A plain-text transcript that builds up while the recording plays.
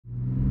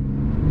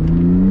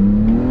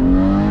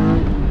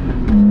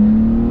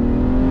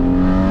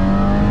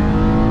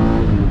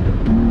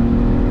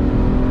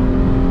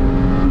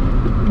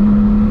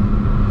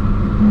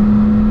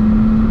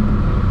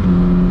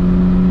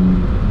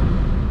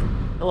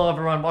Hello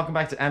everyone, welcome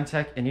back to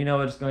MTech, and you know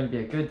it's going to be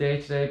a good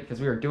day today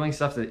because we are doing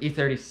stuff to the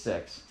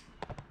E36.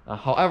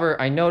 However,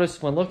 I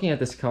noticed when looking at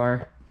this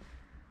car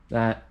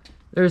that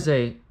there's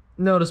a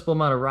noticeable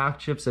amount of rock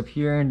chips up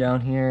here and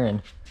down here,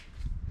 and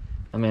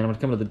I'm gonna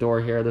come to the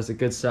door here. There's a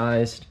good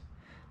sized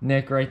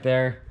nick right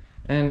there,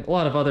 and a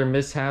lot of other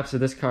mishaps that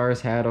this car has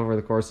had over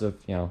the course of,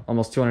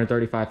 almost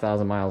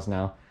 235,000 miles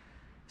now.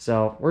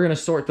 So we're gonna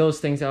sort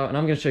those things out, and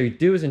I'm gonna show you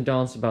do's and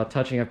don'ts about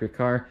touching up your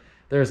car.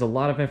 There's a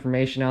lot of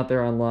information out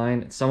there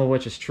online, some of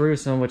which is true,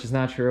 some of which is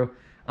not true.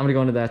 I'm gonna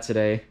go into that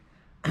today.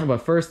 But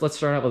first, let's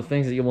start out with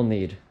things that you will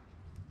need.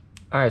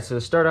 All right, so to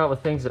start out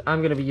with things that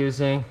I'm gonna be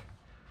using,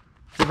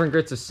 different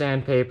grits of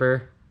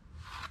sandpaper,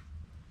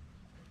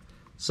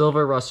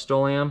 silver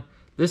Rust-Oleum.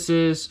 This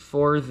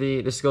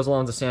goes along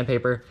with the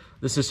sandpaper.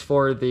 This is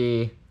for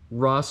the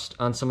rust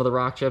on some of the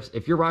rock chips.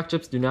 If your rock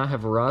chips do not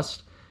have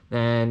rust,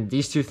 then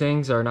these two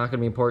things are not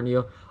gonna be important to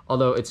you.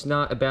 Although it's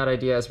not a bad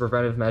idea as a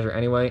preventive measure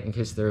anyway, in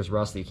case there's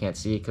rust that you can't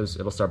see, because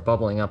it'll start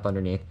bubbling up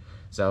underneath.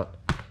 So,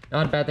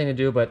 not a bad thing to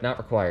do, but not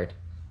required.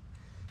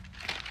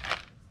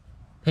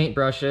 Paint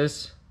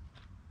brushes,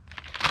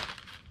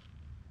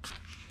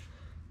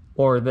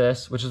 or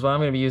this, which is what I'm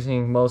going to be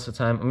using most of the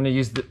time. I'm going to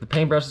use the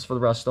paint brushes for the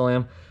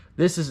Rust-Oleum.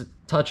 This is a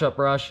touch-up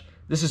brush.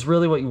 This is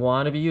really what you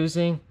want to be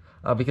using,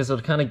 because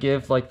it'll kind of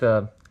give like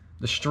the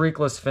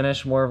streakless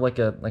finish, more of like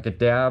a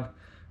dab.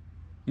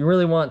 You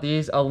really want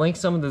these. I'll link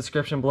some in the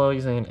description below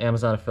using an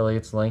Amazon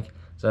affiliates link,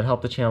 so it'd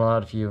help the channel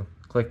out if you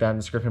click that in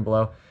the description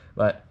below.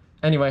 But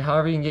anyway,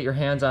 however you can get your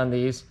hands on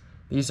these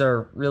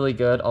are really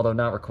good, although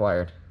not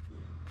required.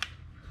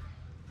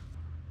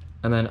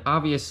 And then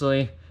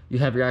obviously you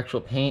have your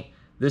actual paint.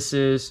 This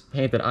is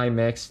paint that I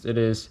mixed. It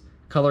is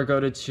color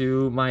coded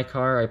to my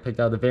car. I picked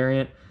out the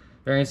variants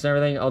and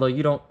everything, although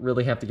you don't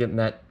really have to get in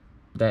that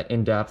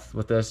in-depth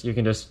with this. You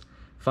can just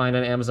find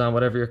on Amazon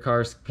whatever your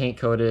car's paint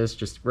code is,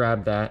 just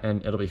grab that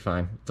and it'll be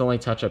fine. It's only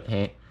touch-up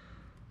paint.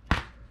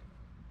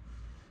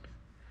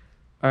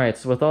 Alright,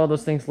 so with all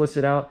those things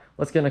listed out,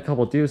 let's get in a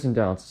couple do's and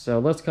don'ts. So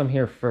let's come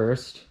here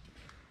first.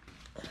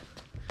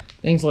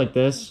 Things like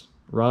this,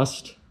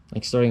 rust,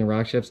 like starting in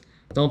rock chips,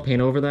 don't paint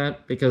over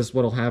that, because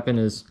what'll happen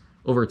is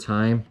over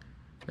time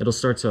it'll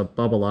start to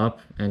bubble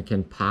up and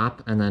can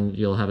pop, and then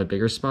you'll have a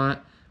bigger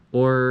spot.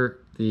 Or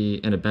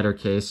in a better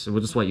case,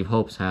 which is what you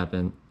hope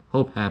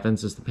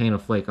happens, is the paint will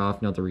flake off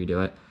and you'll have to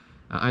redo it.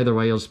 Either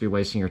way, you'll just be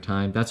wasting your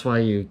time. That's why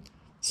you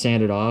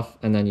sand it off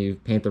and then you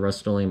paint the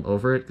Rust-Oleum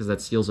over it, because that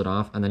seals it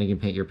off, and then you can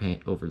paint your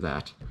paint over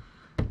that.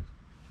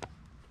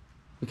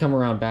 We come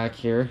around back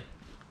here.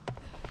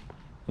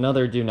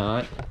 Another do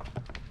not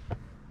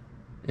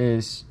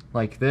is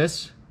like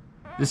this.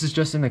 This is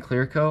just in the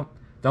clear coat.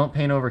 Don't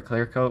paint over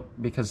clear coat,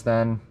 because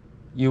then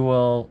you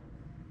will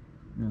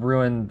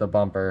ruin the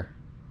bumper.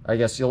 I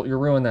guess you'll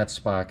ruin that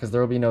spot, because there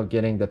will be no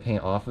getting the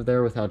paint off of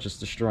there without just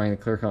destroying the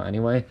clear coat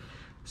anyway.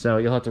 So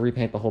you'll have to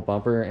repaint the whole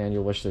bumper, and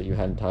you'll wish that you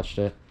hadn't touched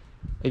it.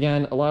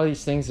 Again, a lot of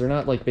these things, they're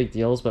not like big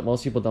deals, but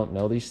most people don't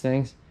know these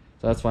things,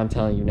 so that's why I'm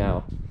telling you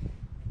now.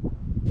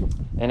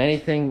 And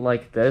anything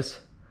like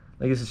this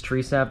is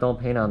tree sap, don't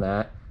paint on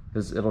that,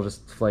 because it'll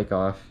just flake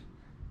off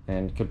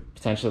and could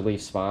potentially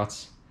leave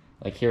spots.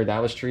 Like here,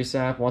 that was tree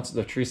sap. Once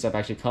the tree sap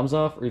actually comes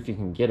off, or if you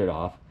can get it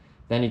off,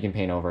 then you can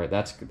paint over it.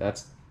 That's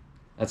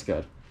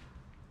good.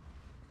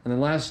 And then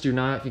last do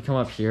not, if you come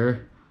up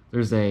here,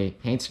 there's a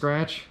paint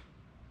scratch.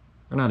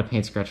 Or not a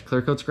paint scratch,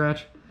 clear coat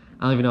scratch.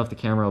 I don't even know if the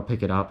camera will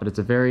pick it up, but it's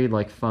a very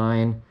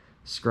fine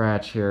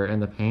scratch here in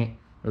the paint,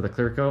 or the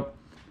clear coat.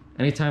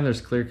 Anytime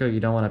there's clear coat, you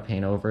don't want to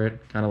paint over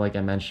it, kind of like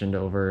I mentioned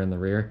over in the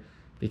rear,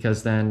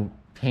 because then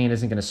paint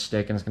isn't going to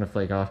stick and it's going to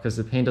flake off, because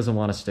the paint doesn't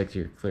want to stick to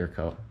your clear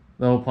coat.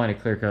 The whole point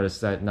of clear coat is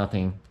that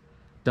nothing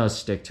does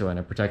stick to it and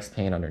it protects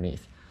paint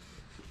underneath.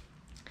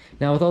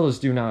 Now with all those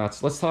do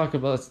nots, let's talk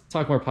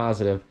more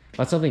positive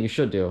about something you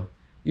should do.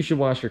 You should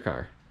wash your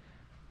car.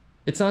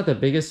 It's not the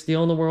biggest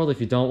deal in the world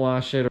if you don't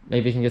wash it. Or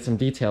maybe you can get some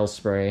detail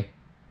spray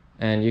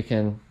and you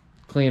can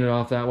clean it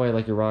off that way,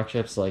 like your rock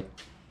chips. Like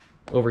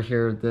over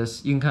here,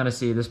 you can kind of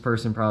see this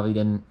person probably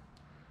didn't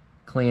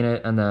clean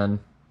it, and then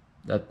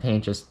that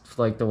paint just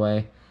flaked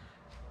away.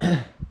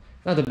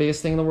 Not the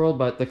biggest thing in the world,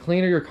 but the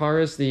cleaner your car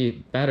is, the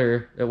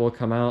better it will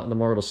come out, and the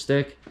more it'll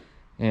stick,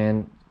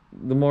 and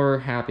the more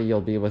happy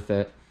you'll be with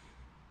it.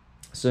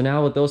 So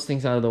now with those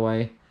things out of the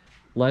way,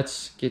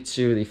 let's get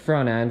to the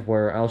front end,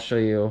 where I'll show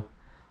you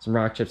some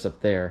rock chips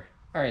up there.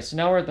 Alright, so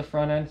now we're at the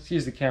front end.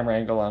 Excuse the camera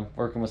angle, I'm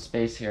working with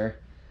space here.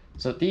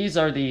 So these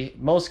are the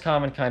most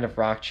common kind of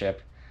rock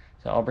chip.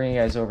 So I'll bring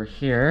you guys over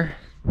here.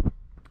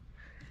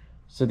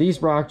 So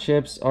these rock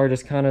chips are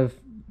just kind of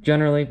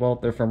generally, well,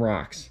 they're from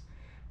rocks.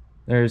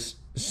 There's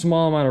a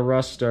small amount of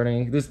rust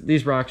starting.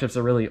 These rock chips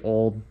are really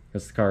old,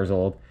 because the car is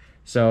old.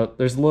 So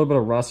there's a little bit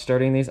of rust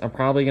starting these. I'm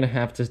probably going to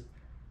have to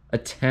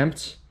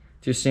attempt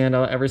to sand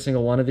out every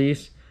single one of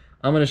these.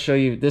 I'm going to show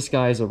you this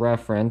guy as a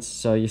reference,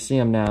 so you see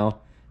him now.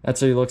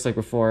 That's what he looks like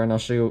before, and I'll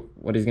show you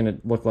what he's going to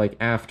look like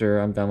after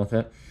I'm done with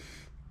it.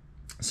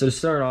 So to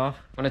start off,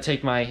 I'm going to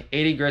take my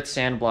 80 grit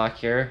sand block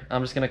here.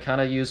 I'm just going to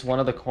kind of use one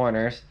of the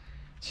corners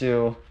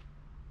to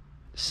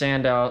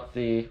sand out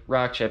the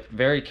rock chip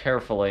very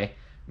carefully,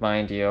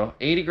 mind you.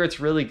 80 grit's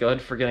really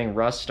good for getting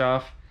rust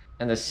off,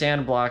 and the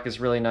sand block is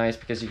really nice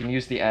because you can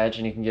use the edge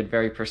and you can get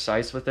very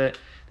precise with it.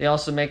 They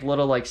also make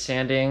little like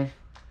sanding,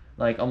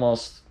 like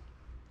almost,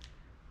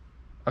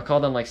 I'll call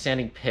them like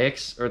sanding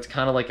picks, or it's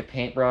kind of like a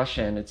paintbrush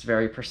and it's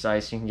very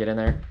precise. You can get in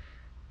there.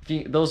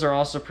 Those are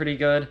also pretty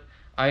good.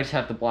 I just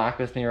have the black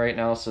with me right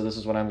now, so this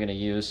is what I'm gonna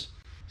use.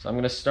 So I'm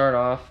gonna start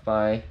off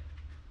by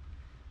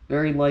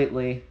very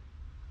lightly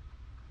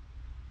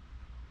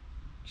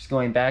just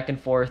going back and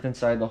forth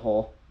inside the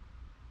hole.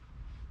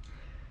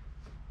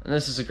 And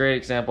this is a great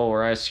example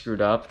where I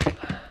screwed up.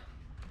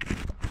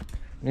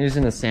 I'm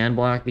using the sand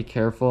block, be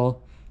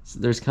careful. So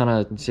there's kind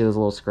of, you see those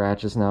little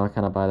scratches now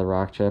kind of by the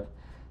rock chip.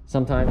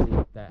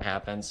 Sometimes that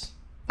happens.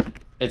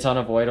 It's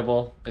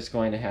unavoidable, it's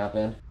going to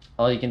happen.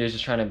 All you can do is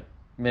just try to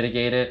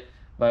mitigate it.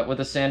 But with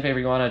the sandpaper,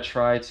 you want to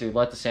try to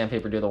let the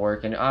sandpaper do the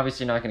work. And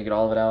obviously you're not going to get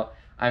all of it out.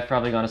 I've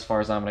probably gone as far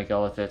as I'm going to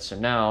go with it. So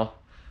now,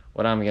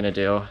 what I'm going to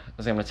do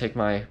is I'm going to take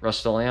my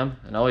Rust-Oleum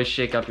and always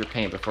shake up your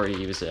paint before you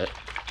use it.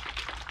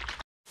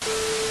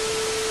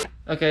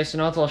 Okay, so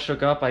now it's all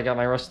shook up. I got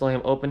my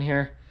Rust-Oleum open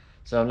here.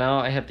 So now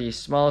I have the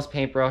smallest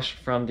paintbrush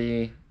from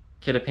the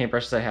kit of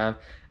paintbrushes I have.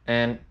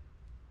 And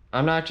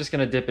I'm not just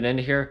going to dip it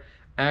into here.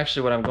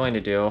 Actually, what I'm going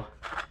to do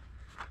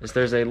is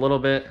there's a little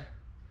bit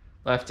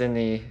left in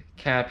the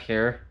cap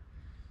here.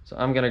 So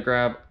I'm going to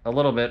grab a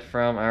little bit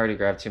from, I already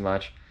grabbed too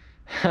much.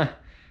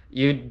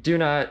 You do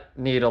not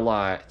need a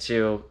lot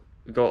to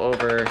go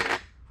over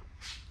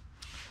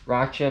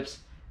rock chips.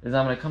 Is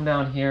I'm going to come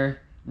down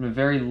here and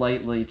very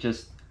lightly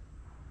just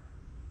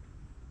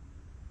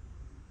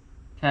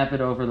tap it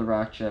over the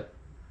rock chip.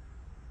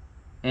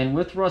 And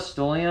with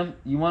Rust-Oleum,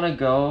 you want to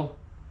go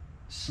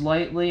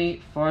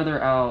slightly farther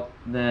out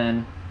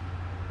than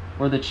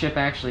where the chip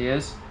actually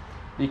is,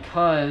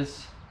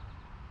 because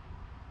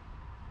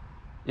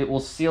it will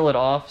seal it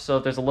off. So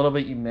if there's a little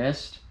bit you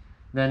missed,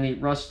 then the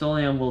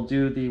Rust-Oleum will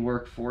do the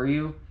work for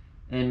you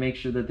and make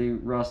sure that the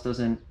rust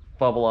doesn't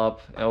bubble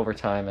up over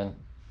time and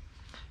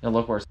it'll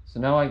look worse.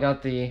 So now I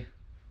got the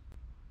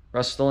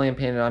Rust-Oleum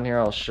painted on here.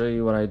 I'll show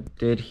you what I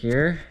did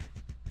here.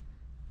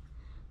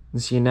 You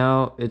see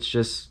now it's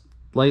just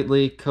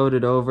lightly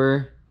coated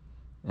over,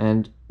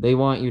 and they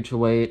want you to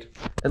wait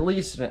at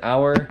least an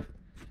hour.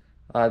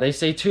 They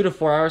say 2 to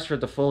 4 hours for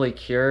it to fully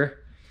cure,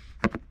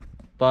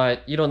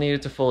 but you don't need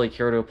it to fully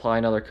cure to apply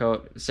another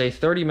coat. Say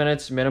 30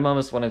 minutes minimum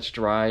is when it's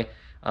dry.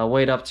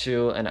 Wait up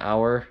to an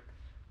hour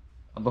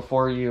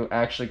before you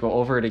actually go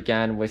over it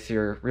again with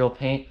your real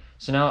paint.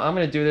 So now I'm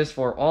going to do this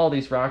for all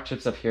these rock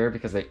chips up here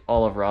because they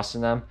all have rust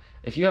in them.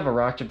 If you have a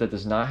rock chip that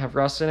does not have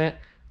rust in it,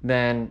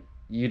 then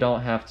you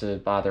don't have to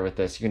bother with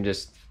this. You can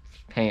just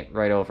paint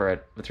right over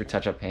it with your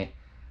touch-up paint.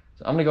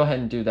 So I'm going to go ahead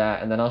and do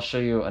that, and then I'll show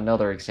you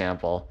another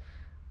example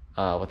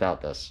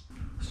without this.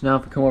 So now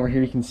if we come over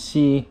here, you can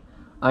see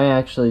I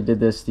actually did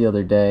this the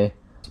other day.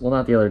 Well,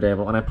 not the other day,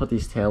 but when I put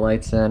these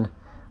taillights in,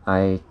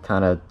 I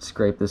kind of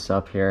scraped this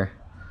up here.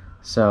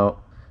 So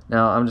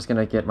now I'm just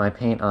going to get my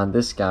paint on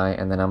this guy,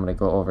 and then I'm going to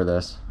go over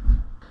this.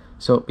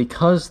 So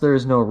because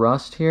there's no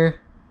rust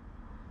here,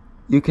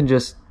 you can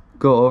just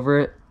go over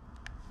it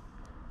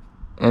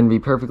and be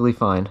perfectly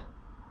fine.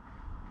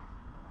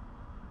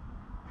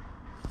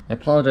 I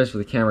apologize for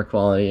the camera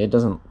quality. It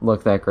doesn't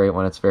look that great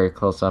when it's very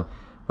close up,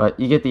 but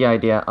you get the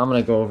idea. I'm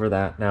going to go over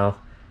that now,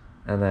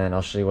 and then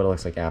I'll show you what it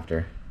looks like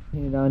after.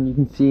 Paint it on, you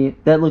can see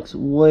that looks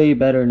way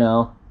better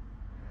now.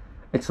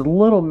 It's a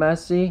little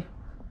messy,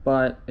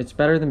 but it's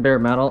better than bare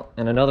metal.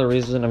 And another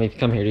reason, I mean, if you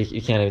come here,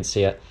 you can't even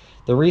see it.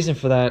 The reason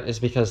for that is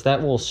because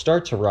that will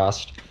start to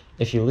rust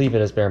if you leave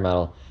it as bare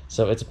metal.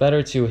 So it's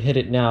better to hit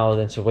it now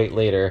than to wait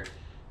later,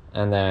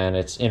 and then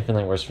it's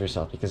infinitely worse for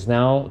yourself, because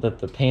now that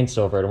the paint's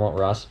over it, it won't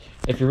rust.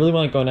 If you really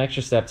want to go an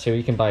extra step too,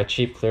 you can buy a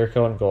cheap clear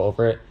coat and go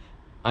over it.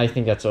 I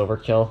think that's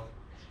overkill,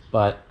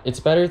 but it's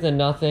better than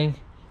nothing,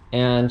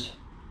 and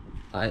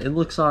it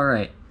looks all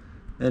right,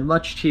 and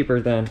much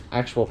cheaper than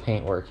actual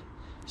paint work.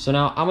 So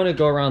now I'm going to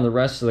go around the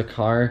rest of the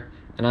car,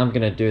 and I'm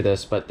going to do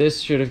this, but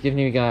this should have given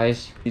you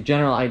guys the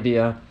general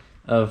idea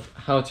of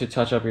how to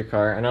touch up your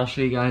car, and I'll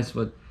show you guys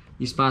what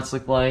these spots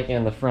look like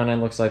and the front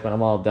end looks like when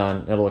I'm all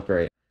done. It'll look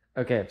great.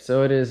 Okay,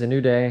 so it is a new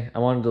day. I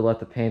wanted to let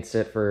the paint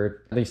sit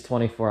for at least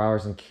 24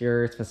 hours and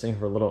cure. It's been sitting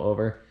for a little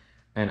over,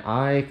 and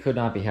I could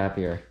not be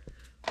happier.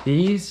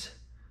 These,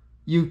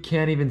 you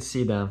can't even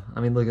see them.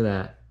 I mean, look at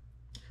that.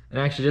 And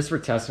actually, just for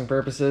testing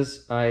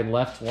purposes, I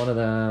left one of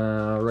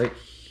them right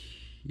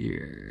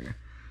here.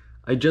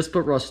 I just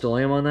put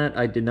Rust-Oleum on that.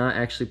 I did not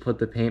actually put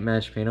the paint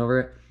match paint over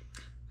it.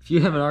 If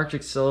you have an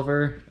Arctic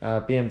Silver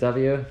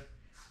BMW,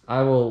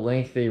 I will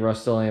link the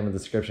Rust-Oleum in the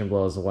description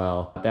below as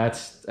well.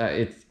 That's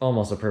it's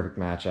almost a perfect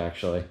match,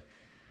 actually.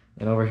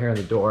 And over here on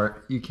the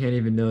door, you can't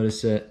even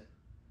notice it.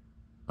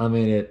 I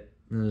mean,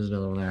 there's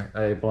another one there.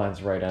 It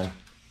blends right in.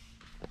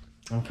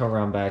 I'll come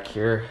around back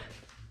here.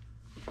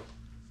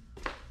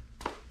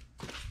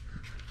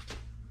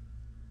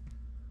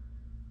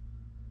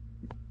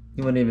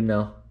 You wouldn't even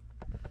know.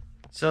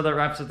 So that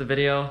wraps up the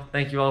video.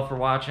 Thank you all for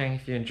watching.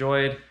 If you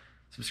enjoyed,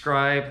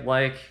 subscribe,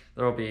 like.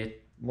 There will be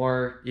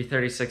more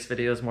E36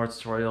 videos, more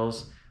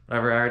tutorials,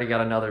 whatever. I already got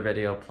another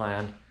video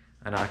planned,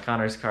 and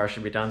Connor's car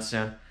should be done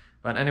soon.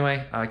 But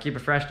anyway, keep it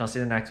fresh, and I'll see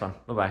you in the next one.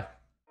 Bye-bye.